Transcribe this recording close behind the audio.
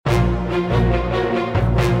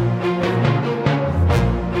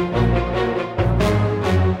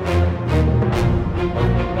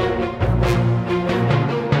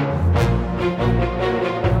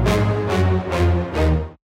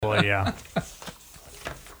Well, yeah.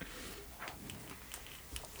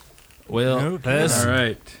 Well, All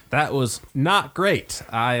right. that was not great.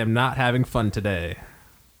 I am not having fun today.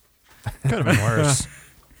 Could have been worse.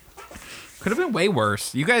 Could have been way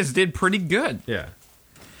worse. You guys did pretty good. Yeah.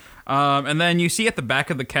 And then you see at the back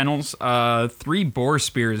of the kennels, 3 boar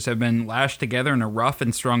spears have been lashed together in a rough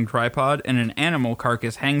and strong tripod, and an animal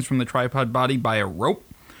carcass hangs from the tripod body by a rope.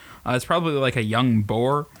 It's probably like a young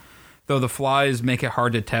boar, though the flies make it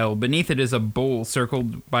hard to tell. Beneath it is a bull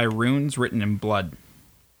circled by runes written in blood.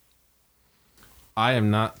 I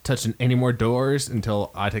am not touching any more doors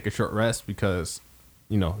until I take a short rest because,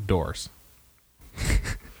 doors.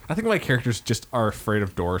 I think my characters just are afraid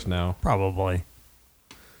of doors now. Probably.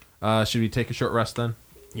 Should we take a short rest then?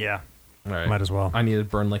 Yeah. All right. Might as well. I need to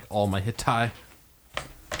burn like all my hit die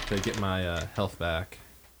to get my health back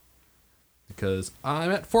because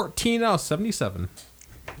I'm at 14 now, 77.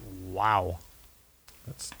 Wow.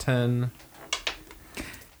 That's 10.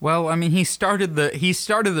 Well, I mean, he started the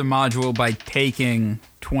module by taking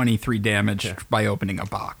 23 damage by opening a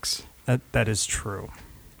box. That is true.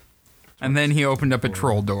 And then he opened up a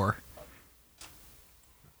troll door.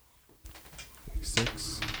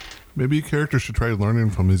 6. Maybe your character should try learning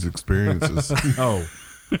from his experiences. No.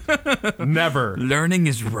 Never. Learning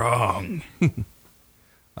is wrong.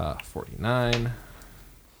 49.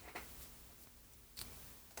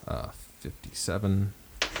 57.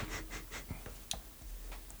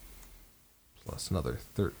 Plus another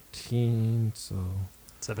 13, so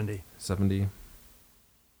 70. 70.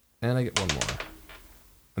 And I get one more.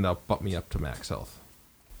 And that'll bump me up to max health.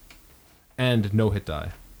 And no hit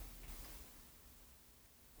die.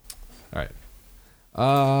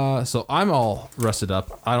 Alright. So I'm all rested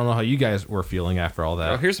up. I don't know how you guys were feeling after all Oh,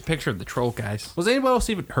 that. here's a picture of the troll, guys. Was anybody else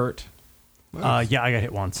even hurt? Yeah, I got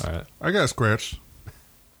hit once. Alright. I got scratched.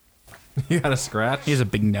 You got a scratch? He has a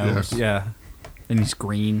big nose. Yes. Yeah. And he's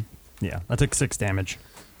green. Yeah, I took 6 damage.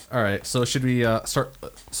 Alright, so should we start...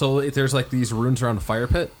 So if there's like these runes around the fire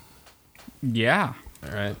pit? Yeah.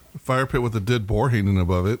 Alright. Fire pit with a dead boar hanging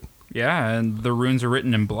above it. Yeah, and the runes are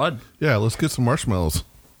written in blood. Yeah, let's get some marshmallows.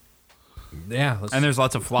 Yeah. Let's... And there's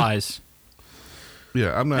lots of flies.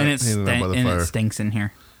 Yeah, I'm not and hanging out by the fire. it stinks in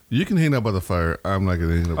here. You can hang out by the fire. I'm not going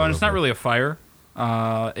to hang out by the fire. Oh, and it's not really a fire.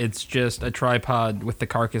 It's just a tripod with the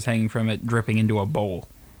carcass hanging from it dripping into a bowl.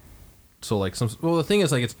 So like some... Well, the thing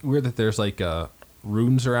is like it's weird that there's like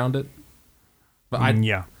runes around it. But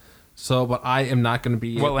Yeah. So, but I am not going to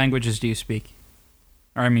be... What languages do you speak?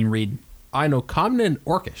 Or I mean read. I know Common and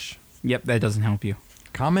Orcish. Yep, that doesn't help you.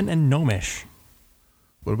 Common and Gnomish.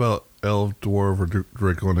 What about elf, dwarf, or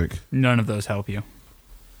draconic? None of those help you.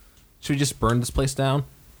 Should we just burn this place down?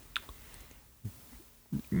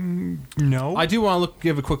 No. I do want to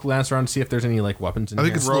give a quick glance around to see if there's any like weapons in I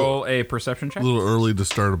think here. it's Roll a perception check. a little early to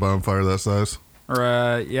start a bonfire that size.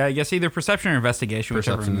 Or yeah, I guess either perception or investigation.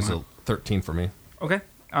 Perception is whichever a 13 for me. Okay.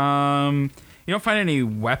 You don't find any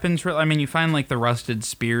weapons. I mean, you find like the rusted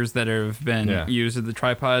spears that have been used at the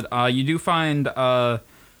tripod. You do find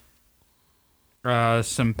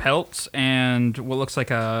some pelts and what looks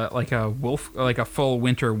like a wolf, like a full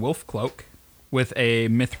winter wolf cloak with a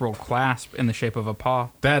mithril clasp in the shape of a paw.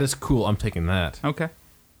 That is cool. I'm taking that. Okay.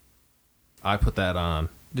 I put that on.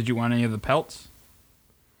 Did you want any of the pelts?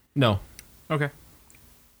 No. Okay.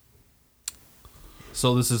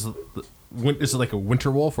 So this is it like a winter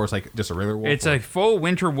wolf or it's like just a regular wolf? It's a full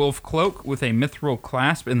winter wolf cloak with a mithril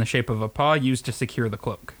clasp in the shape of a paw used to secure the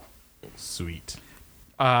cloak. Sweet.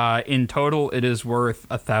 In total, it is worth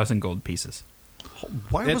 1,000 gold pieces.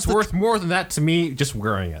 Why It's worth more than that to me just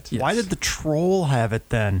wearing it. Why did the troll have it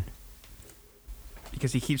then?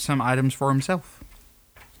 Because he keeps some items for himself.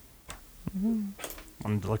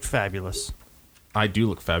 It looked fabulous. I do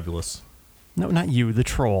look fabulous. No, not you, the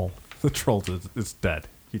troll. The troll is dead.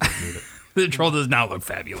 He doesn't need it. The troll does not look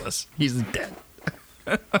fabulous. He's dead.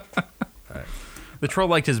 The troll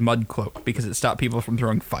liked his mud cloak because it stopped people from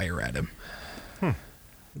throwing fire at him.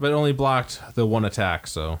 But it only blocked the one attack,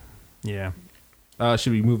 so... Yeah.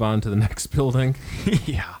 Should we move on to the next building?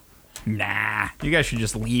 Yeah. Nah. You guys should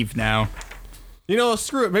just leave now. You know,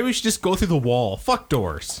 screw it. Maybe we should just go through the wall. Fuck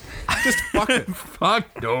doors. Just fuck it.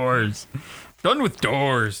 Fuck doors. Done with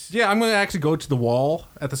doors. Yeah, I'm going to actually go to the wall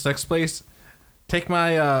at this next place, take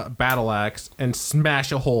my battle axe, and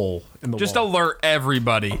smash a hole in the Just wall. alert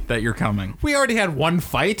everybody that you're coming. We already had one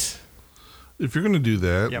fight. If you're going to do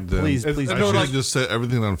that, Yeah, then please I do. should just set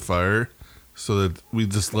everything on fire so that we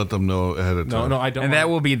just let them know ahead of time. No, I don't. And that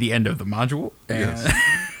will be the end of the module. Yes.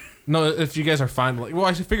 No, if you guys are fine. Well,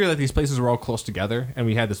 I should figure that these places were all close together, and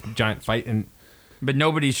we had this giant fight, and But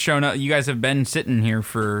nobody's shown up. You guys have been sitting here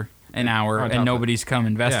for an hour, On top and of nobody's come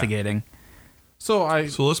investigating. so I.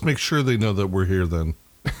 So let's make sure they know that we're here then.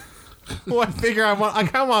 Well, I figure I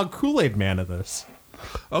kind of want Kool-Aid Man of this.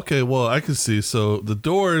 Okay, well, I can see. So the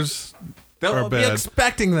doors They'll are be bad.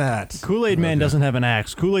 expecting that. Kool-Aid Man doesn't have an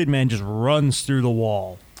axe. Kool-Aid Man just runs through the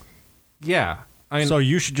wall. Yeah. I mean, So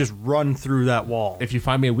you should just run through that wall. if you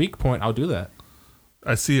find me a weak point, I'll do that.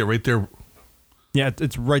 I see it right there. Yeah,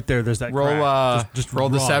 it's right there. There's that Roll, crack. Just roll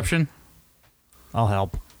run. deception. I'll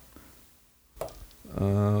help.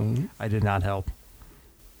 I did not help.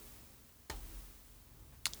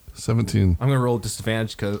 17. I'm gonna roll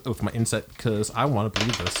disadvantage with my insight because I want to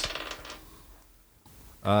believe this.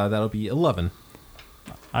 That'll be 11.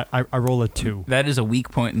 I roll a 2. That is a weak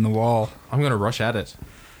point in the wall. I'm gonna rush at it.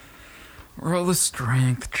 Roll a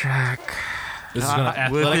strength check. This is gonna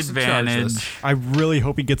with athletics to charge this. advantage. I really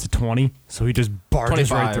hope he gets a 20, so he just barges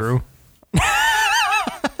 25. right through.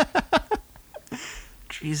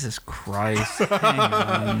 Jesus Christ. Hang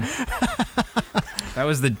on. That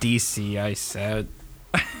was the DC I said.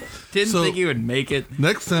 Didn't So- think you would make it.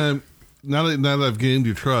 Next time, now that I've gained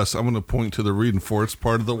your trust, I'm going to point to the reinforced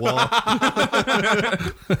part of the wall.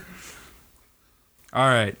 All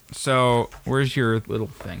right. So where's your little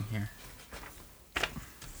thing here?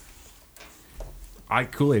 I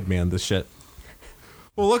Kool-Aid Man this shit.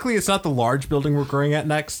 Well, luckily it's not the large building we're going at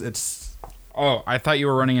next. It's Oh, I thought you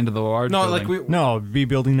were running into the large no, building. like we. No, it'd be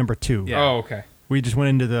building number 2. Yeah. Oh, okay. We just went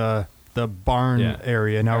into the barn Yeah.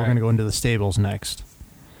 area. Now we're Alright. going to go into the stables next.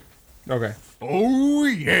 Okay. Oh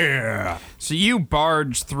yeah. So you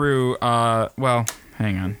barge through. Well,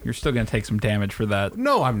 hang on. You're still gonna take some damage for that.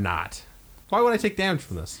 No, I'm not. Why would I take damage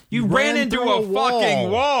from this? You ran ran into through a a wall.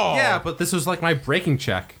 fucking wall. Yeah, but this was like my breaking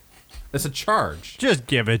check. It's a charge. Just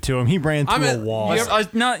give it to him. He ran through a wall.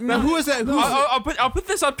 No, who is that? Who's I'll put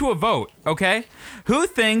this up to a vote. Okay. Who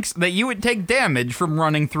thinks that you would take damage from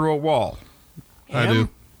running through a wall? I do.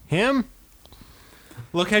 Him?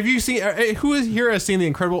 Look, have you seen? Who is here has seen the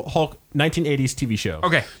Incredible Hulk 1980s TV show?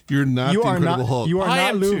 Okay. You're not You the are Incredible not. Hulk. You are I not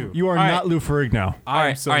am Lou. too. You are All not Lou Ferrigno. All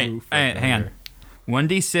right. so all right. moved All right, hang on. here.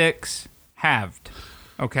 1d6 halved.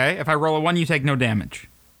 Okay. If I roll a 1, you take no damage.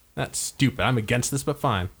 That's stupid. I'm against this, but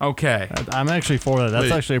fine. Okay. I'm actually for that. That's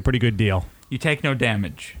Wait. actually a pretty good deal. You take no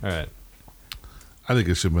damage. All right. I think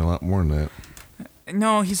it should be a lot more than that.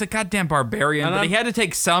 No, he's a goddamn barbarian, And but I'm- he had to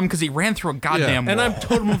take some because he ran through a goddamn wall. And I'm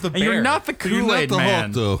Totem of the And Bear. you're not the You're not Kool-Aid the man.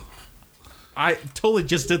 Hulk, though. I totally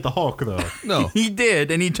just did the Hulk though. No. He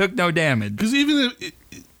did, and he took no damage. Because even if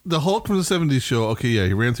the Hulk from the 70s show, okay, yeah,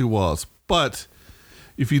 he ran through walls. But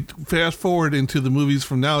if you fast forward into the movies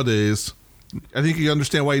from nowadays, I think you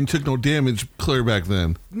understand why he took no damage clear back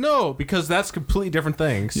then. No, because that's completely different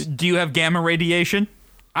things. Do you have gamma radiation?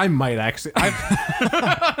 I might actually.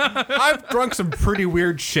 I've drunk some pretty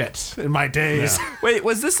weird shit in my days. Wait,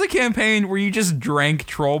 was this the campaign where you just drank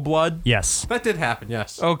troll blood? Yes. That did happen.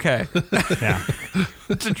 Yes. Okay. Yeah.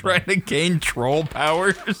 To try to gain troll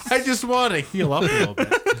powers? I just want to heal up a little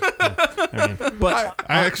bit. But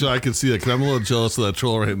I can see that because I'm a little jealous of that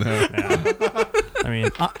troll right now. I mean,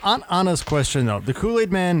 on honest question though, the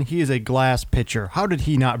Kool-Aid Man, he is a glass pitcher. How did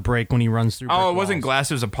he not break when he runs through? Oh, brick it wasn't walls?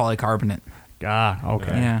 glass, it was a polycarbonate. Ah,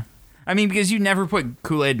 okay. Yeah. I mean, because you never put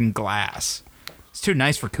Kool-Aid in glass. It's too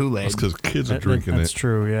nice for Kool-Aid. That's because kids are That- drinking that's it.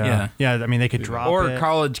 true. Yeah. Yeah. I mean, they could drop Or it.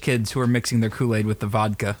 college kids who are mixing their Kool-Aid with the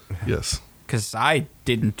vodka. Yes. Because I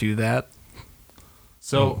didn't do that.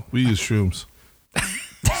 So, We use shrooms.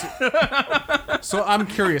 so I'm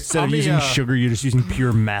curious. Instead how of many, using sugar, you're just using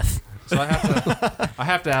pure meth. So I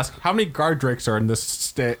have to ask, how many guard drakes are in this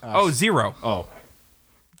state? Oh, 0. Oh.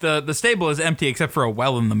 The stable is empty except for a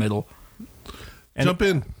well in the middle. And, Jump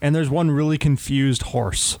in. And there's one really confused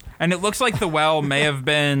horse. And it looks like the well may have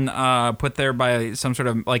been put there by some sort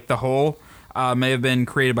of, like the hole may have been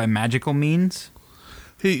created by magical means.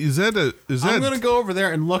 Hey, is that I'm going to go over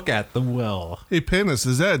there and look at the well. Hey, Panis,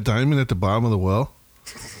 is that a diamond at the bottom of the well?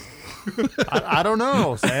 I don't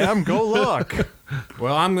know, Sam. Go look.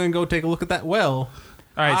 Well, I'm going to go take a look at that well.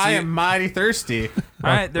 All right, so I you- am mighty thirsty. All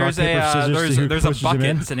right, there's rock, paper, scissors, see who there's a pushes him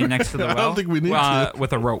in. bucket sitting next to the well. I don't think we need to.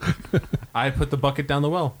 with a rope. I put the bucket down the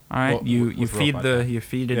well. All right, Well, you with feed rope, I think. you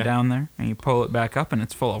feed it Yeah. down there, and you pull it back up, and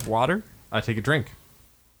it's full of water. I take a drink.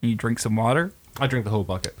 And you drink some water. I drink the whole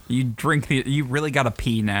bucket. You drink the. You really got to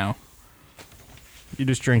pee now. You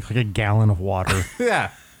just drink like a gallon of water.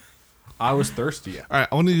 Yeah. I was thirsty. All right,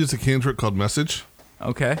 I want to use a cantrip called Message.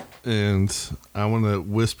 Okay. and I want to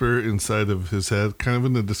whisper inside of his head, kind of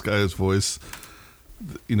in a disguised voice.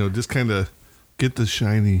 Just kind of get the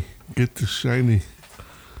shiny.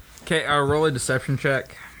 Okay, roll a deception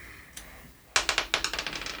check.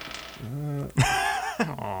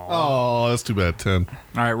 Oh, that's too bad. 10.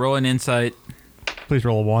 All right, roll an insight. Please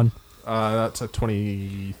roll a 1. That's a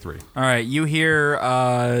 23. All right, you hear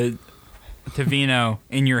Tavino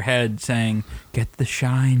in your head saying, "Get the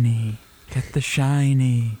shiny, get the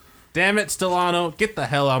shiny." Damn it, Stellano. Get the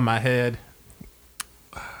hell out of my head.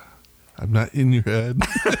 I'm not in your head.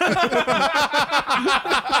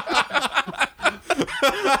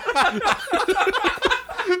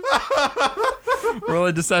 Roll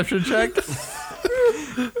a deception check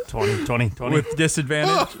 20. with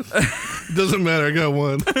disadvantage. Doesn't matter. I got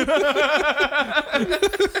 1.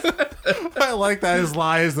 I like that his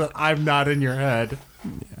lie is that I'm not in your head.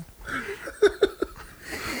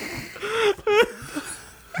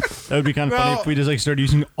 That would be kind of funny if we just started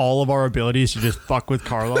using all of our abilities to just fuck with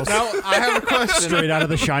Carlos. Now, I have a question. Straight out of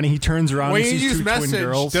the shiny, he turns around When and you sees use two twin message,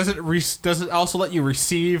 girls. does it also let you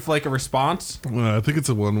receive like a response? Well, I think it's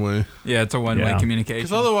a one-way. Yeah, it's a one-way Yeah. communication.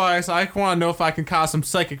 Because otherwise, I want to know if I can cause some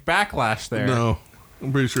psychic backlash there. No,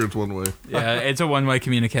 I'm pretty sure it's one-way. Yeah, it's a one-way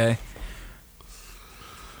communique.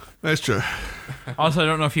 Nice try. Also, I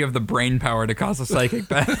don't know if you have the brain power to cause a psychic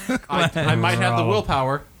back. I might have the Bro.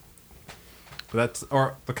 willpower. But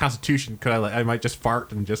or the Constitution. Could I might just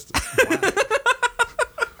fart and just.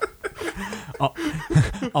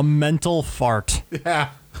 A mental fart.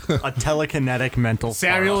 Yeah. A telekinetic mental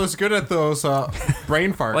Samuel fart. is good at those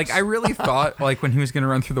brain farts. Like, I really thought, like, when he was going to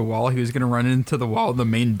run through the wall, he was going to run into the wall of the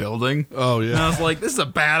main building. Oh, And I yeah. was like, this is a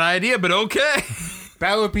bad idea, but okay.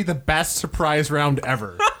 that would be the best surprise round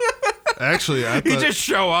ever. Actually, I You thought... just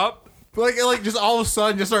show up. like just all of a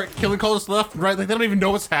sudden, just start killing cultists left and right. Like they don't even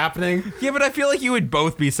know what's happening. Yeah, but I feel like you would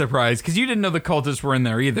both be surprised because you didn't know the cultists were in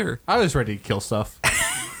there either. I was ready to kill stuff.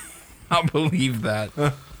 I'll believe that.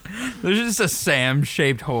 There's just a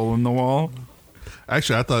Sam-shaped hole in the wall.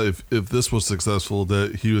 Actually, I thought if this was successful,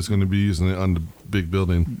 that he was going to be using it on the big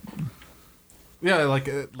building. Yeah, like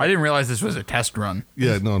I didn't realize this was a test run.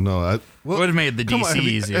 Yeah, no. Would have made the come DC on,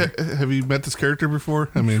 easier. have you met this character before?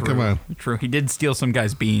 I mean, come on. True. He did steal some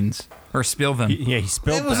guy's beans. Or spill them. He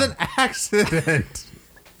spilled it was them. an accident.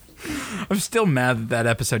 I'm still mad that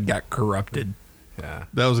episode got corrupted. Yeah.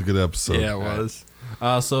 That was a good episode. Yeah, it was.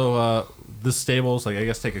 So this stable's like I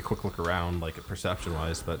guess take a quick look around, like perception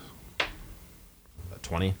wise, but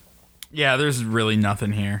 20. Yeah, there's really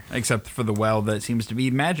nothing here except for the well that seems to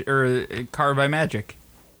be magic or carved by magic.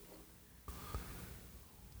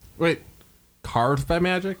 Wait, carved by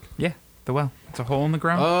magic? Yeah, the well. It's a hole in the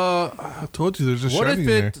ground. I told you there's a What shiny if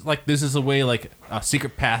in it there. like this is a way like a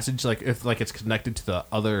secret passage, like if like it's connected to the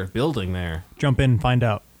other building there? Jump in and find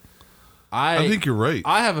out. I think you're right.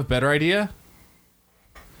 I have a better idea.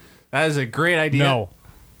 That is a great idea.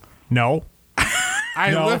 No.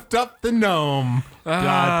 I No. lift up the gnome.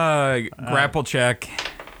 Grapple check.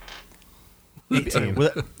 18.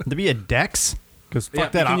 Would that be a dex? Because fuck Yeah,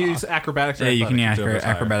 that. you can I'll- use acrobatics. Or Yeah, you can athletics, whichever is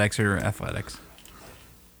higher. acrobatics or athletics.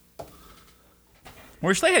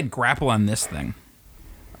 Wish they had grapple on this thing.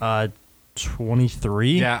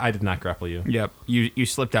 23. Yeah, I did not grapple you. Yep, you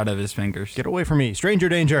slipped out of his fingers. Get away from me. Stranger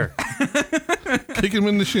danger. Kick him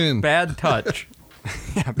in the shin. Bad touch.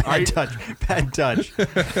 Bad touch. Bad touch.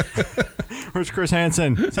 Where's Chris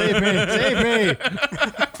Hansen? Save me. Save me.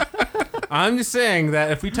 I'm just saying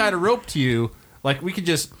that if we tied a rope to you, like we could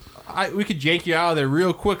just, we could yank you out of there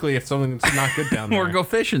real quickly if something's not good down there. Or go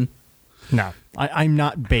fishing. No, I'm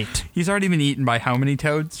not bait. He's already been eaten by how many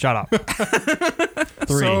toads? Shut up.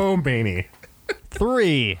 3. So many.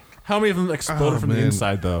 3. How many of them exploded Oh, from the man.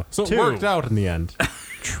 inside though? So it 2. worked out in the end.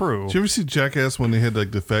 True. Did you ever see Jackass when they had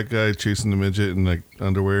like the fat guy chasing the midget in like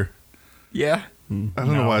underwear? Yeah, I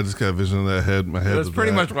don't know why I just got a vision of that head. My head that's was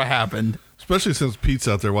pretty that. much what happened. Especially since Pete's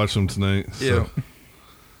out there watching them tonight. So.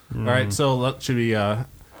 All right, so should we?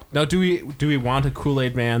 Now, do we want a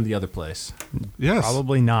Kool-Aid Man the other place? Yes.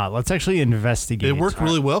 Probably not. Let's actually investigate. It worked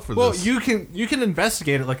really well for Well, this. you can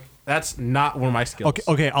investigate it. Like that's not one of my skills.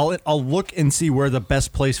 Okay. I'll look and see where the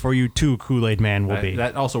best place for you to Kool-Aid Man will That, be.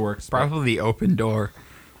 that also works. Probably the open door.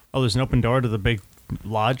 Oh, there's an open door to the big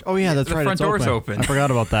lodge. Oh yeah, that's the right. front it's door's open. I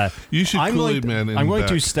forgot about that. You should I'm Kool-Aid going, Man in I'm going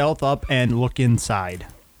to back. stealth up and look inside.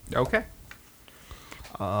 Okay.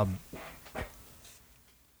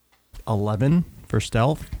 11 for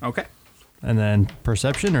stealth, Okay. and then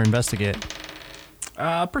perception or investigate.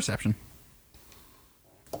 Perception.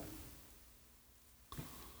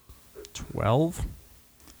 12.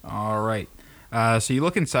 All right. So you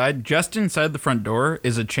look inside. Just inside the front door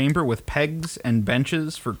is a chamber with pegs and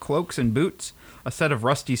benches for cloaks and boots. A set of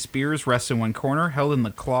rusty spears rests in one corner, held in the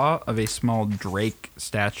claw of a small drake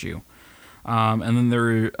statue. And then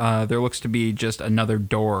there looks to be just another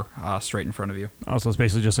door straight in front of you. Oh, so it's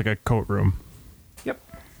basically just like a coat room. Yep.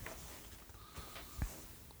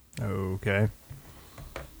 Okay.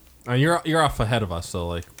 You're off ahead of us, so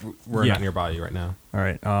like we're Yeah. not nearby you right now. All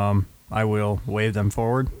right. I will wave them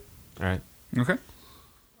forward. All right. Okay.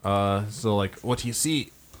 So like, what do you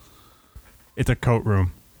see? It's a coat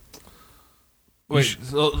room. Wait,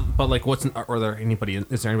 but like, are there anybody?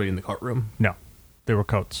 Is there anybody in the courtroom? No, they were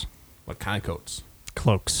coats, What kind of coats?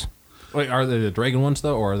 cloaks. Wait, are they the dragon ones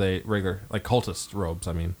though, or are they regular like cultist robes?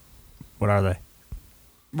 I mean, What are they?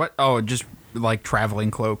 What? Oh, just like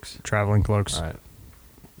traveling cloaks. Traveling cloaks. all right.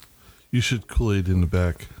 You should Kool-Aid in the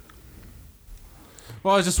back.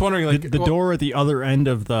 Well, I was just wondering, like The door at the other end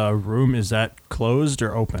of the room, is that closed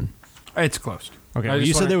or open? It's closed. Okay. I Well, just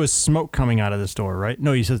you said wonder- there was smoke coming out of this door, right?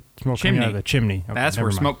 No, you said smoke coming out of Chimney. the chimney. Okay, That's never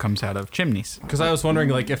where mind. smoke comes out of, chimneys. Because I was wondering,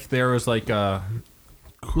 like, if there was like,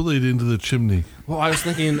 Kool-Aid into the chimney. well, I was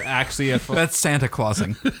thinking actually, if That's Santa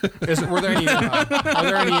Clausing. were there any, are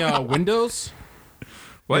there any windows?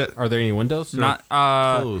 What? Are there any windows? Not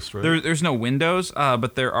Closed, right? there's no windows,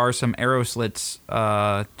 but there are some arrow slits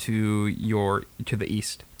to the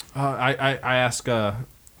east. I ask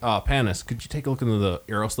Panis, could you take a look into the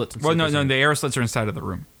arrow slits? And see Well, if no, there's no, any- the arrow slits are inside of the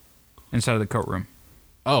room, inside of the coat room.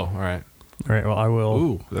 Oh, all right. All right. Well, I will.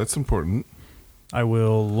 Ooh, that's important. I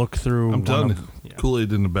will look through. I'm one done. of- yeah.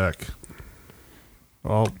 Kool-Aid in the back.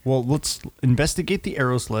 Well, let's investigate the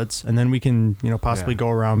arrow slits, and then we can, possibly Yeah. go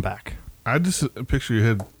around back. I just picture your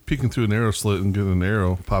head peeking through an arrow slit and getting an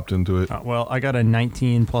arrow popped into it. Well, I got a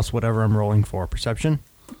 19 plus whatever I'm rolling for perception.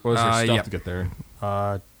 What was your stealth yep. to get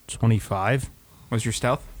there? 25. What's your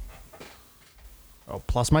stealth? Oh,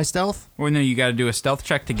 plus my stealth. Well, no, you got to do a stealth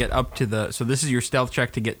check to get up to the. So this is your stealth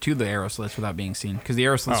check to get to the arrow slits without being seen, because the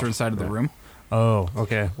arrow slits Oh, are inside of the yeah. room. Oh,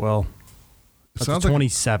 okay. Well, that's a Sounds like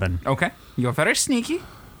 27. Okay, you're very sneaky.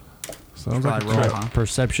 Sounds like a Probably roll, trap. huh?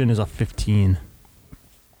 Perception is a 15.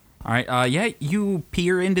 All right. Yeah, you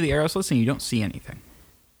peer into the arrow slits and you don't see anything.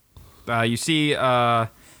 You see a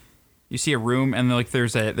room, and like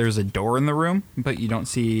there's a door in the room, but you don't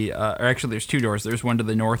see. Or actually, there's two doors. There's one to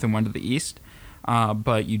the north and one to the east,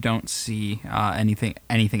 but you don't see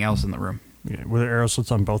anything else in the room. Yeah, were there arrow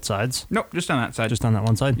slits on both sides? Nope, just on that side. Just on that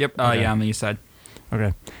one side? Yep. Okay. Yeah, on the east side.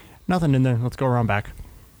 Okay. Nothing in there. Let's go around back.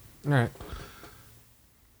 All right.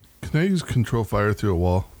 Can I use control fire through a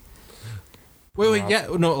wall? Wait, yeah,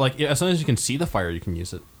 no, like as long as you can see the fire, you can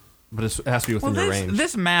use it, but it has to be within Well, your range.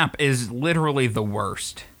 this map is literally the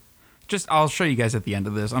worst. I'll show you guys at the end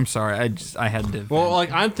of this. I'm sorry, I had to. Well,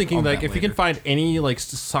 like I'm thinking, I'll like bet if you can later. find any like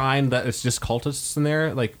sign that it's just cultists in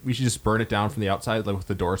there, like we should just burn it down from the outside, like with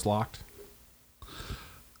the doors locked.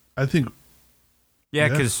 I think Yeah,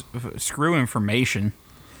 because screw information.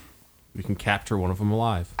 We can capture one of them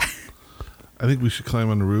alive. we should climb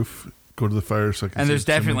on the roof, go to the fire so I can And see there's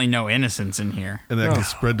the chimney, definitely no innocence in here. and I can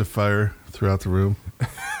spread the fire throughout the room.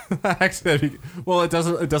 Actually, well, it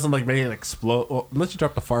doesn't like make it explode well, unless you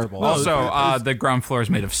drop the fireball. Also, the ground floor is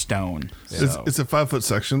made of stone. So. It's a 5-foot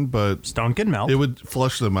section, but Stone can melt. it would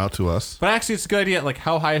flush them out to us. But actually, it's a good idea. Like,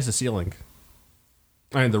 how high is the ceiling?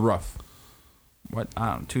 I mean, the roof. What?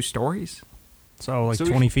 2 stories? So, like So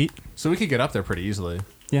we 20 feet? So we could get up there pretty easily.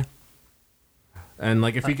 Yeah. And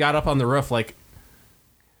like, if we got up on the roof, like,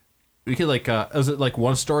 we could like, is it like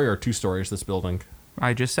 1 story or 2 stories? This building.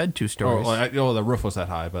 I just said 2 Oh, stories. the roof was that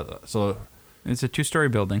high, but so It's a 2-story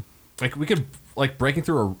building. like we could like breaking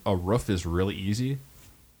through a roof is really easy.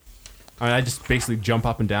 I mean, I just basically jump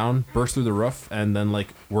up and down, burst through the roof, and then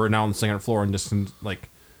like we're now on the second floor, and just like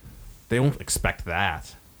they won't expect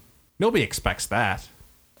that. Nobody expects that.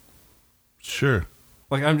 Sure.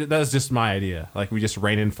 Like that's just my idea. Like we just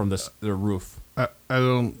rain in from the roof. I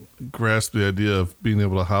don't grasp the idea of being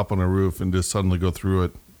able to hop on a roof and just suddenly go through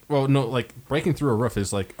it. Well, no, like breaking through a roof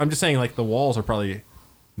is like I'm just saying like the walls are probably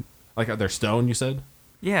like they're stone. You said.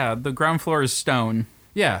 Yeah, the ground floor is stone.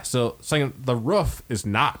 Yeah, so saying the roof is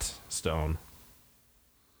not stone.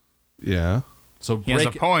 Yeah. So He has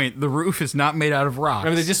a point. The roof is not made out of rocks. I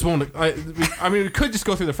mean, they just won't. I mean, we could just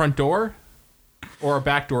go through the front door, or a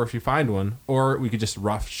back door if you find one, or we could just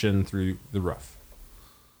rush in through the roof.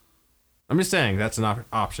 I'm just saying that's an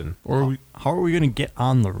option. Or How are we going to get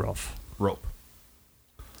on the roof? Rope.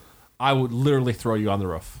 I would literally throw you on the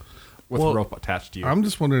roof with Well, rope attached to you. I'm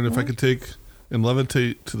just wondering if I could take and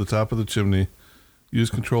levitate to the top of the chimney, use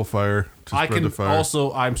control fire to I spread can the fire.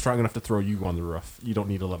 also. I'm strong enough to throw you on the roof. You don't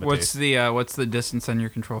need to levitate. What's the distance on your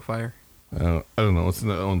control fire? I don't know. It's in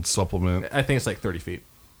their own supplement. I think it's like 30 feet.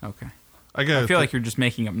 Okay. I I feel like you're just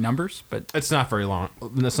making up numbers, but It's not very long.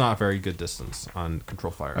 It's not a very good distance on control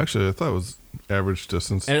fire. Actually, I thought it was average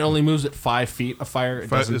distance. And it only moves at 5 feet of fire. It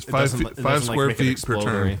Five- doesn't, it's it 5 doesn't, feet- it 5 doesn't, like, square make it feet per explode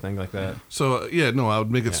turn. or anything like that. So yeah, no, I would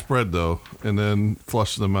make it Yeah. spread though, and then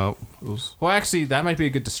flush them out. Those, Well, actually, that might be a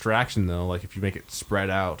good distraction though. Like if you make it spread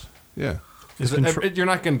out, yeah. 'Cause you're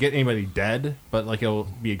not going to get anybody dead, but like it'll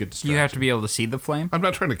be a good distraction. you have to be able to see the flame. I'm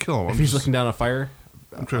not trying to kill him. If I'm, he's just, looking down a fire,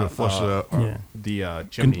 I'm trying to flush it out. Yeah. the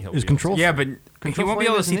chimney. he'll Is be control- Yeah, but he Control won't be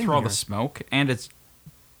flame able to isn't see in through all the here. smoke, and it's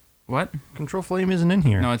what? Control flame isn't in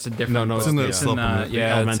here. No, it's a different. No, It's in the it's in the supplement. yeah,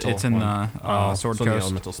 it's, elemental it's in one. the Sword so the Coast.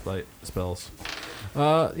 elemental spells.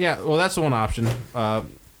 Yeah, well, that's the one option.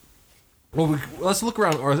 Let's look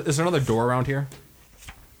around. Or is there another door around here?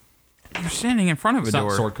 You're standing in front of a It's door.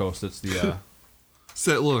 not Sword Coast. It's the It's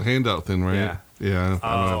that little handout thing, right? Yeah. Yeah.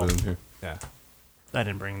 I don't Oh. have it in here. yeah. I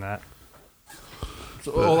didn't bring that.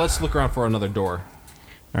 So, let's look around for another door.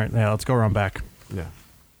 All right, yeah, let's go around back. Yeah,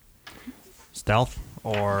 Stealth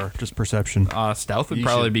or just perception? Stealth would You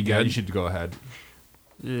probably should- be yeah, good. you should go ahead.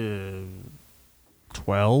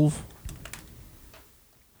 12.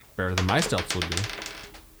 Better than my stealth would be.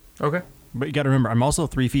 Okay. But you got to remember, I'm also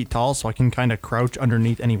 3 feet tall, so I can kind of crouch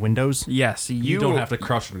underneath any windows. Yes, You don't have to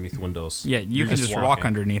crouch underneath windows. Yeah, you You're can just walk walking.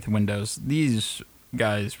 underneath windows. These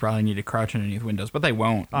guys probably need to crouch underneath windows, but they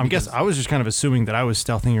won't. I guess I was just kind of assuming that I was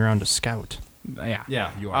stealthing around to scout. Yeah.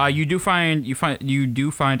 Yeah, you are. You do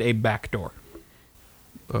find a back door.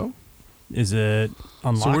 Oh. Is it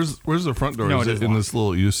unlocked? So where's the front door? No, is it it is in locked. this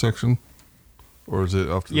little U section, or is it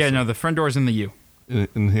off to the Yeah, side? no, the front door's in the U.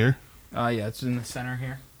 In here? Yeah, it's in the center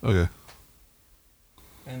here, Okay.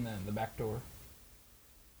 and then the back door.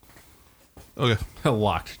 Okay. A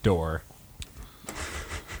locked door.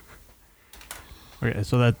 Okay,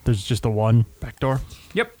 so that there's just the one back door?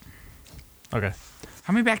 Yep. Okay.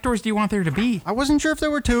 How many back doors do you want there to be? I wasn't sure if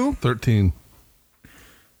there were two. 13.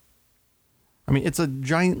 I mean, it's a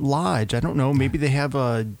giant lodge. I don't know. Maybe they have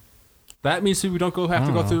a... That means we don't have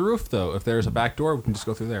to go Oh. through the roof, though. If there's a back door, we can just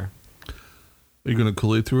go through there. Are you going to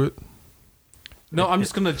Kool-Aid through it? No, I'm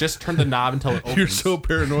just gonna just turn the knob until it opens. You're so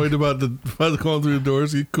paranoid about going through the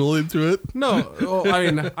doors. You Kool-Aid through it? No, well, I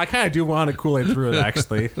mean, I kind of do want to Kool-Aid through it,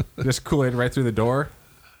 actually. Just Kool-Aid right through the door.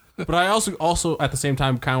 But I also at the same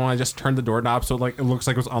time kind of want to just turn the doorknob so it looks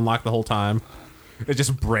like it was unlocked the whole time. It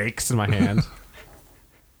just breaks in my hand.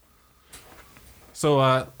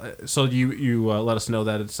 So you let us know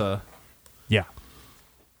that it's Yeah.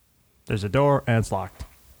 There's a door, and it's locked.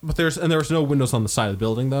 but there's no windows on the side of the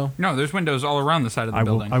building though. No, there's windows all around the side of the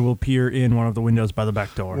building. I will peer in one of the windows by the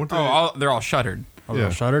back door. What they're all shuttered. Oh, they're Yeah.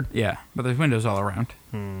 shuttered? Yeah, but there's windows all around.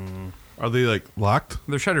 Are they like locked?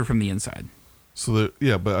 They're shuttered from the inside. So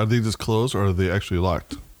yeah, but are they just closed or are they actually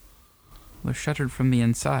locked? They're shuttered from the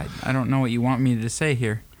inside. I don't know what you want me to say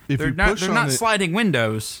here. If they're you not. push They're on not it- sliding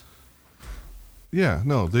windows. Yeah,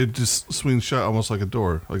 no, they just swing shut almost like a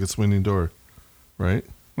door, like a swinging door, right?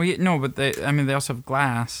 Well, no, but they also have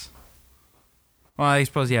glass. Well, I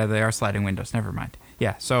suppose they are sliding windows. Never mind.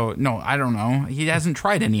 Yeah. So no, I don't know. He hasn't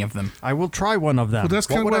tried any of them. I will try one of them. Well, that's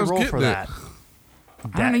what kinda would what I I was roll getting for at. that?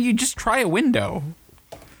 I don't know. You just try a window.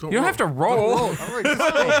 You don't have to roll. All right, fine.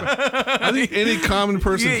 I think any common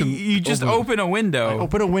person You, can. you just open a window.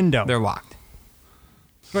 Open a window. They're locked.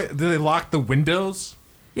 Wait, do they lock the windows?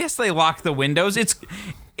 Yes, they lock the windows.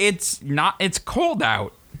 It's not. It's cold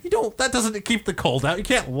out, You don't. That doesn't keep the cold out. You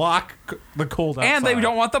can't lock the cold outside. and they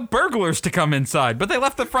don't want the burglars to come inside. But they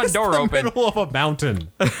left the front door the open. middle of a mountain.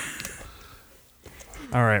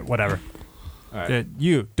 All right, whatever. All right.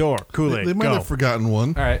 You, door, Kool-Aid, They might go. have forgotten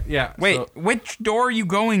one. All right. Yeah. Wait, so- which door are you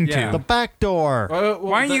going Yeah. The to? back door.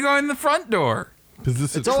 Why aren't you going the front door? Because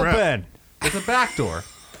this It's is crap. open. It's a back door.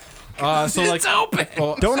 So like, It's open.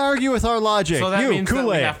 well, Don't argue with our logic. so that you, means that we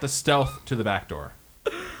Kool-Aid. have to stealth to the back door.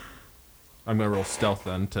 I'm gonna roll stealth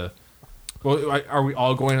then to. Well, are we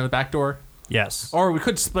all going to the back door? Yes. Or we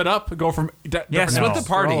could split up, go from different split the ends for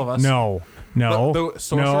party. all of us. No. No. The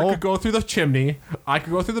sorcerer no. could go through the chimney. I could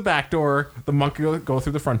go through the back door. The monk could go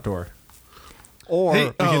through the front door. Or Hey,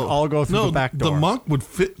 we can all go through no, the back door. The monk would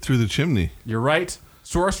fit through the chimney. You're right.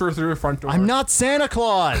 Sorcerer through the front door. I'm not Santa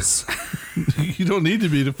Claus. You don't need to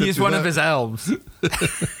be to fit He's through one that. of his elves.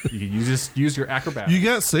 You just use your acrobatics. You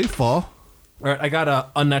got safe fall. All right, I got a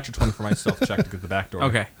unnatural 20 for my stealth check to get the back door.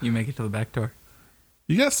 Okay, you make it to the back door.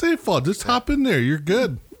 You got safe fall. Just hop in there. You're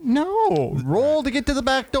good. No. Roll to get to the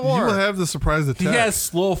back door. You will have the surprise attack. He has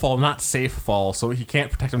slow fall, not safe fall, so he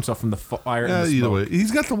can't protect himself from the fire Yeah, and the either smoke. way.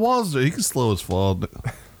 He's got the walls there. He can slow his fall.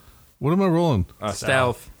 What am I rolling?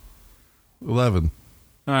 Stealth. 11.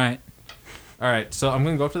 All right. All right, so I'm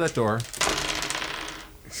going to go up to that door.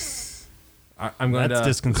 I'm going That's to.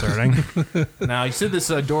 disconcerting. Now, you said this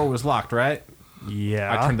door was locked, right?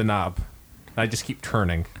 Yeah. I turned the knob. I just keep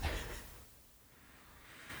turning.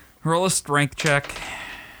 Roll a strength check.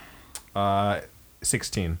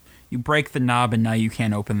 16. You break the knob, and now you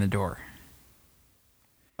can't open the door.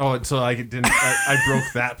 Oh, so I didn't. I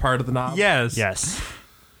broke that part of the knob. Yes. Yes.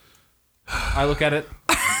 I look at it,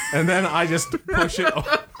 and then I just push it.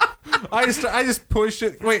 I just push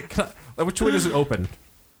it. Wait, which way does it open?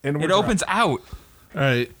 It opens out. All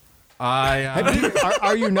right.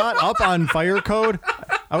 Are you not up on fire code?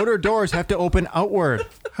 Outer doors have to open outward.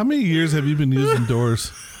 How many years have you been using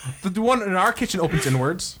doors? The one in our kitchen opens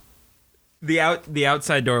inwards. The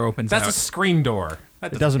outside door opens That's a out. screen door.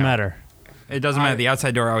 It doesn't matter. It doesn't matter. The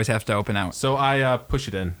outside door always has to open out. So I push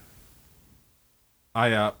it in.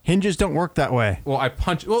 Hinges don't work that way. Well, I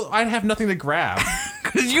punch. Well, I have nothing to grab.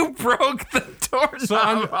 Because you broke the door So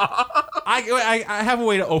knob. I have a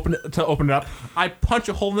way to open it up. I punch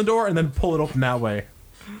a hole in the door and then pull it open that way.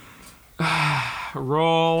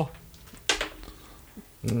 Roll.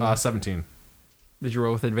 17. Did you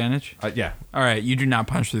roll with advantage? Yeah, All right, you do not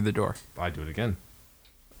punch through the door. I do it again.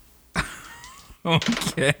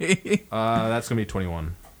 Okay. That's gonna be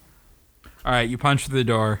 21, All right, you punch through the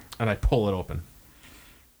door. and I pull it open.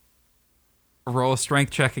 Roll a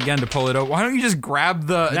strength check again to pull it open. Why don't you just grab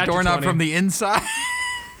the Natural doorknob 20. from the inside?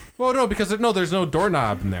 Well, no, because there's no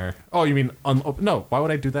doorknob in there. Oh, you mean no? Why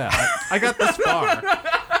would I do that? I got this far.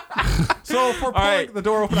 So for pulling right, the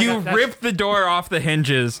door open, I You got rip the door off the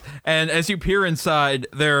hinges, and as you peer inside,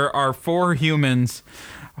 there are 4 humans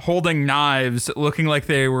holding knives, looking like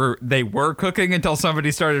they were cooking until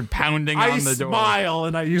somebody started pounding I on the door. smile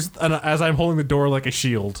and I use as I'm holding the door like a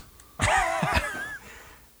shield.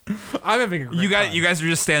 I'm having a great time. You guys are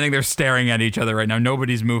just standing there staring at each other right now.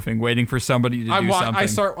 Nobody's moving, waiting for somebody to do something. I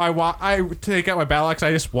take out my battle axe.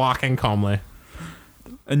 I just walk in calmly.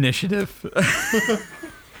 Initiative.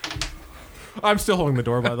 I'm still holding the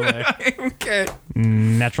door, by the way. Okay.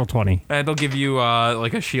 Natural 20. That'll give you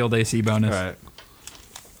like a shield AC bonus. All right.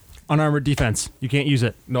 Unarmored defense. You can't use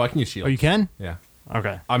it. No, I can use shield. Oh, you can? Yeah.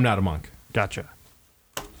 Okay. I'm not a monk. Gotcha.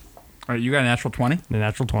 All right, you got a natural 20. The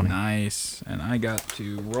natural 20. Nice. And I got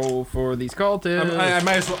to roll for these cultists. I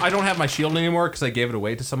might as well. I don't have my shield anymore because I gave it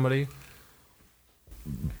away to somebody.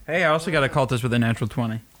 Hey, I also got a cultist with a natural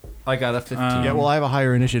 20. I got a 15. Yeah, well, I have a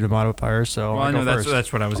higher initiative modifier, so Well, I I go know first.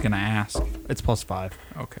 that's what I was going to ask. It's +5.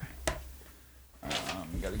 Okay.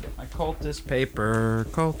 Gotta get my cultist paper.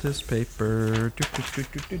 Cultist paper.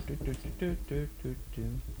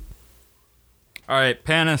 All right,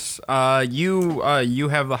 Panis. You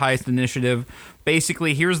have the highest initiative.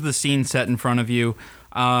 Basically, here's the scene set in front of you.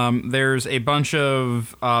 There's a bunch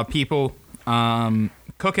of people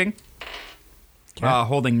cooking,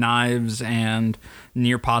 holding knives and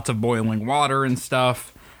near pots of boiling water and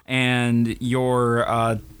stuff. And your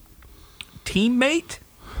teammate,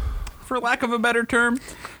 for lack of a better term,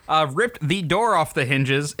 ripped the door off the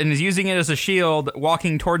hinges and is using it as a shield,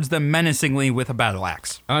 walking towards them menacingly with a battle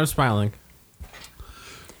axe. I'm smiling.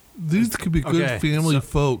 These could be good Okay, family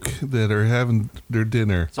folk that are having their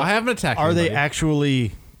dinner. So I haven't attacked. Are they anybody.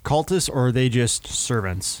 actually cultists or are they just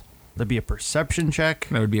servants? That'd be a perception check.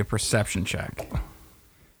 That would be a perception check.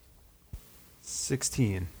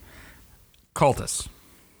 16. Cultists.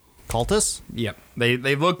 Cultists? Yep.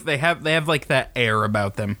 They have like that air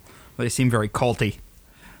about them. They seem very culty.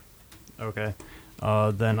 Okay.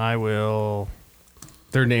 Then I will...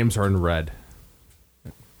 Their names are in red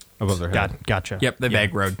above their head. Gotcha. Yep, the Yeah.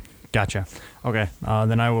 vague road. Gotcha. Okay.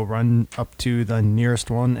 Then I will run up to the nearest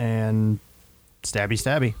one and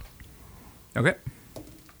stabby. Okay.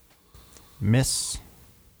 Miss.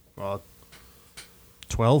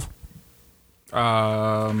 12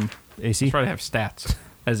 AC. Try to have stats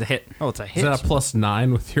as a hit. Oh, it's a Is hit. that a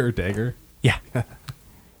 +9 with your dagger? Yeah.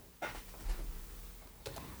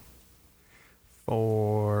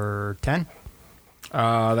 For 10.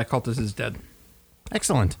 That cultist is dead.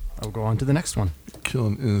 Excellent. I'll go on to the next one.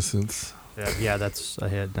 Killing innocents. Yeah, that's a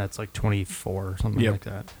hit. That's like 24 or something Yep. like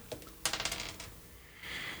that.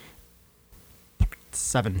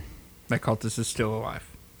 7. That cultist is still alive.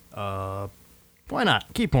 Why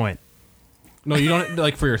not? Key point. No, you don't.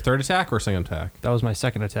 Like for your third attack or second attack? That was my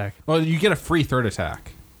second attack. Well, you get a free third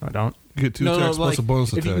attack. I don't. You get two attacks plus a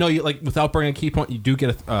bonus if attack. you like without burning a key point, you do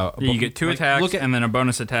get a. You get 2 like, attacks Look at, and then a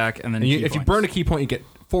bonus attack and then and key if you points. burn a key point, you get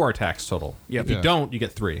 4 attacks total. Yep. If you Yeah. don't, you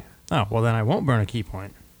get 3. Oh, well, then I won't burn a key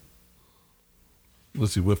point.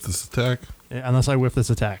 Unless you whiff this attack. Unless I whiff this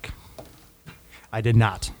attack. I did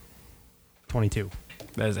not. 22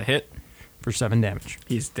 That is a hit. for 7 damage.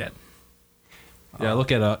 He's dead. Yeah,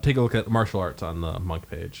 take a look at martial arts on the monk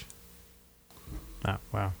page. Oh,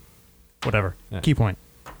 wow. Whatever. Yeah. Key point.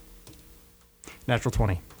 Natural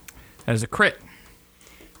 20. That is a crit.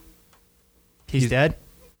 He's dead?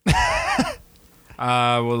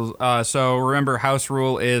 So remember, house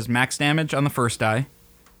rule is max damage on the first die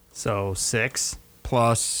So 6,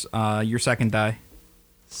 plus your second die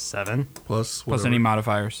 7. Plus plus any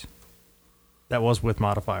modifiers. That was with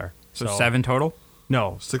modifier. So 7 total.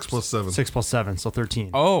 No. 6 plus 7. 6 plus 7, so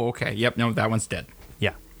 13. Oh, okay. Yep. No, that one's dead.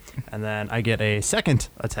 Yeah. And then I get a second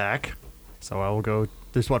attack. So I will go.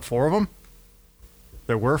 There's what, 4 of them?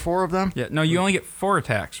 There were 4 of them? Yeah. No, you only get 4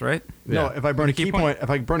 attacks, right? No, Yeah. if I burn a Key key point? point, if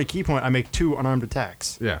I burn a key point, I make 2 unarmed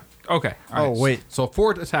attacks. Yeah. Okay. all Oh, right. wait. So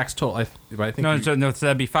 4 attacks total. But I think No, so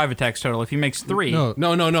that'd be 5 attacks total. If he makes 3. No.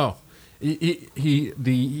 No. You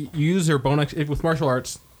use your bonus with martial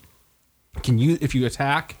arts. If you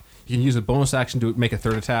attack, you can use a bonus action to make a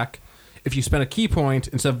third attack. If you spend a key point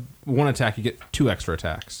instead of 1 attack, you get 2 extra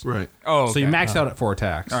attacks. Right. Oh, okay. So you max out at 4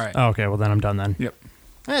 attacks. All right. Oh, okay, well then I'm done then. Yep.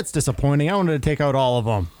 That's disappointing. I wanted to take out all of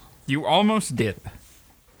them. You almost did.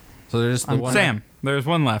 So there's the one. Sam, there's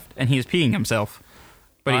one left, and he's peeing himself.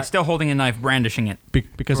 But he's still holding a knife, brandishing it.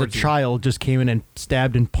 Because a Towards you. child just came in and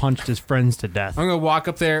stabbed and punched his friends to death. I'm gonna walk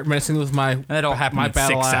up there menacing with my That all happened my in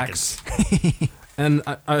battle 6 axe, seconds. and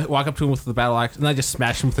I walk up to him with the battle axe, and I just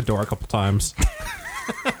smash him with the door a couple times.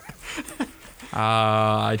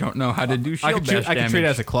 I don't know how to do I shield can, bash treat, I can damage. treat it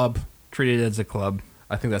as a club. Treat it as a club.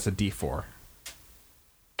 I think that's a D4.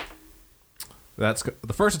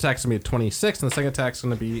 The first attack's gonna be a 26, and the second attack's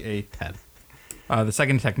gonna be a 10. The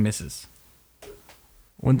second attack misses.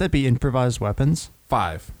 Wouldn't that be improvised weapons?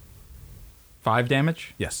 5. 5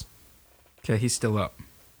 damage? Yes. Okay, he's still up.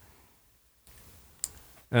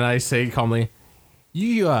 And I say calmly,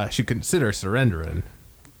 "You should consider surrendering."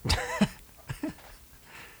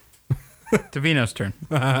 Tavino's turn.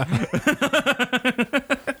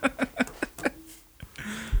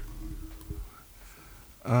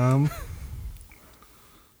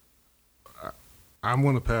 I'm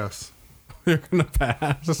going to pass. You're gonna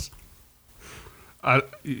pass.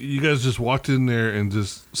 You guys just walked in there and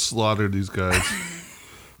just slaughtered these guys.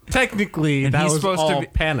 Technically, And that he's was supposed all to be-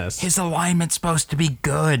 Panis. His alignment's supposed to be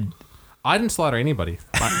good. I didn't slaughter anybody.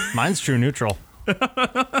 Mine's true neutral.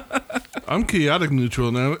 I'm chaotic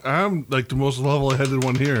neutral, and I'm like the most level-headed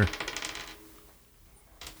one here.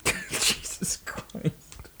 Jesus Christ.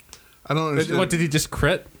 I don't understand. What did he just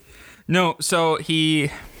crit? No, so he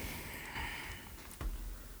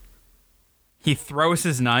throws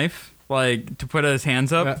his knife, like, to put his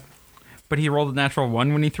hands up, Yeah. but he rolled a natural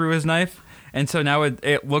 1 when he threw his knife, and so now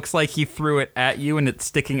it looks like he threw it at you and it's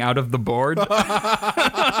sticking out of the board.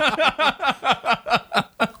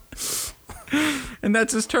 And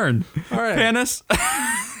that's his turn. All right. Panis.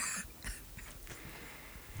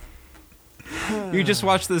 You just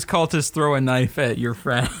watched this cultist throw a knife at your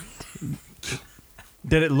friend.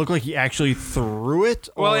 Did it look like he actually threw it?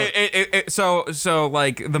 Well, or- so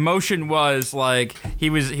like the motion was like he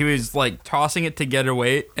was like tossing it to get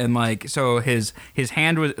away, and like so his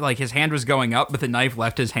hand was going up, but the knife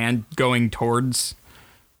left his hand going towards.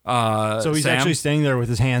 so he's Sam. actually standing there with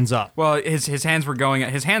his hands up. Well, his hands were going.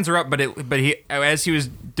 His hands are up, but he as he was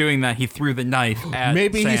doing that, he threw the knife at.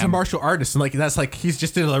 Maybe he's a Sam. martial artist, and like that's like he's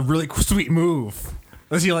just did a really sweet move.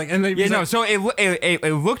 Is he like? And then Yeah, he's no. like- So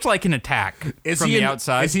it looked like an attack Is from he the in-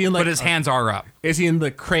 outside, is he in, like, but his hands are up. is he in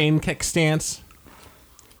the crane kick stance?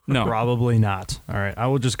 No, Probably not. All right, I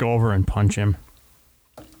will just go over and punch him.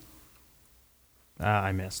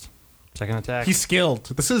 I missed. Second attack. He's skilled.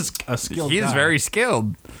 This is a skilled. he is guy. very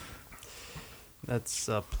skilled. That's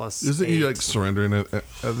plus. Isn't he like surrendering? I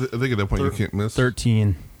think at that point you can't miss.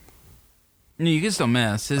 13? No, you can still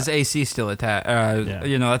miss. His AC still attack. Yeah.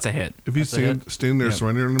 You know that's a hit. If he's standing there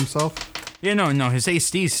surrendering himself, Yeah, no. His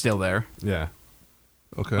AC's still there. Yeah.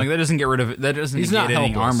 okay. Like that doesn't get rid of it. That doesn't He's negate not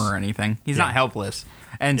any helpless. armor or anything. He's not helpless.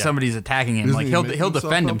 And Yeah. somebody's attacking him. Doesn't Like he he'll make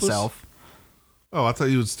defend himself himself. Oh, I thought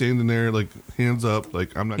he was standing there like hands up,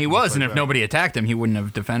 like I'm not. He gonna was, fight and if back. nobody attacked him, he wouldn't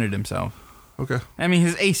have defended himself. Okay. I mean,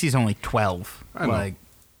 his AC's only 12. I know. Like,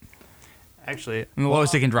 Actually, and the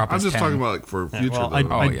lowest he can drop I'm is just 10. talking about like for future. well, though.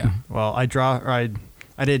 I draw. Or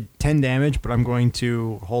I did 10 damage, but I'm going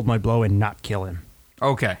to hold my blow and not kill him,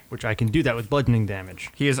 Okay. which I can do that with bludgeoning damage.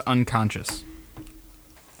 He is unconscious.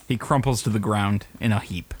 He crumples to the ground in a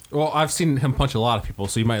heap. Well, I've seen him punch a lot of people,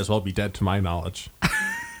 so he might as well be dead to my knowledge.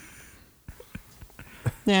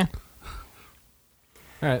 Yeah.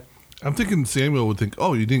 All right. I'm thinking Samuel would think,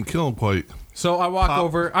 "Oh, you didn't kill him quite." So I walk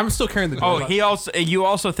over. I'm still carrying the. Oh, you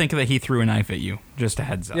also think that he threw a knife at you. Just a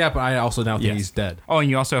heads up. Yeah, but I also now think Yes. he's dead. Oh, and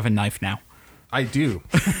you also have a knife now. I do.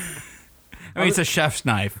 I mean, it's a chef's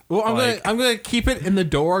knife. Well, Like, I'm gonna keep it in the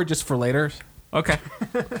door just for later. Okay.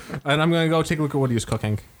 And I'm going to go take a look at what he was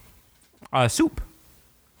cooking. Soup.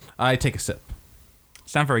 I take a sip.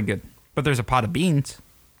 It's not very good. But there's a pot of beans.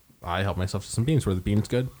 I help myself to some beans. Were the beans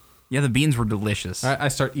good? Yeah, the beans were delicious. I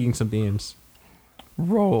start eating some beans.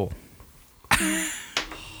 Roll.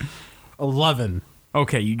 11.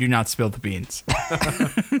 Okay, you do not spill the beans.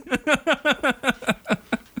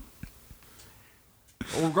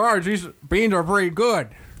 Oh, guys, these beans are pretty good.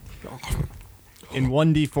 In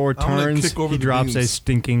 1d4 I'm gonna turns, kick over he the drops a beans.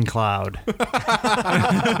 stinking cloud. I'm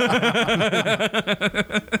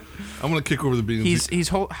gonna kick over the beans.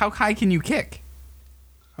 How high can you kick?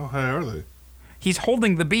 How high are they? He's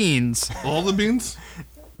holding the beans, All the beans?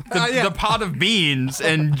 the pot of beans,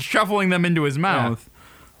 and shuffling them into his mouth.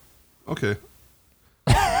 Okay.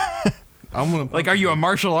 I'm gonna Like, are you a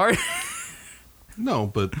martial art? No,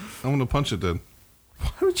 but I'm gonna punch it then.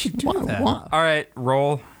 Why would you do that? All right,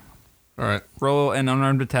 roll. All right. Roll an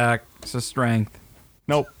unarmed attack. It's a strength.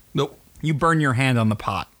 Nope. Nope. You burn your hand on the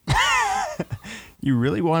pot. You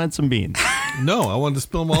really wanted some beans. No, I wanted to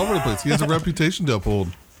spill them all over the place. He has a reputation to uphold.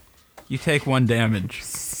 You take 1 damage.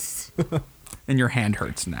 And your hand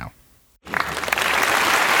hurts now.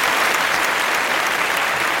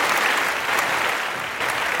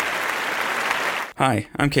 Hi,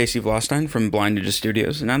 I'm Casey Vlostein from Blind Ninja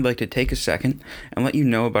Studios, and I'd like to take a second and let you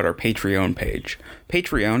know about our Patreon page.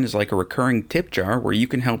 Patreon is like a recurring tip jar where you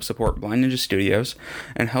can help support Blind Ninja Studios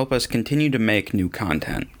and help us continue to make new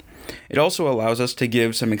content. It also allows us to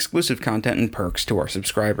give some exclusive content and perks to our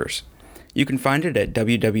subscribers. You can find it at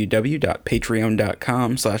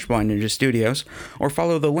www.patreon.com/blindninjastudios or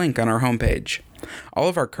follow the link on our homepage. All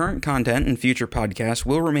of our current content and future podcasts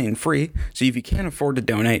will remain free, so if you can't afford to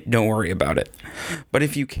donate, don't worry about it. But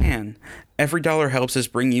if you can, every dollar helps us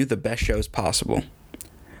bring you the best shows possible.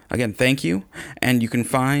 Again, thank you, and you can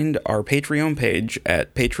find our Patreon page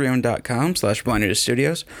at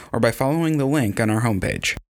patreon.com/blindninjastudios or by following the link on our homepage.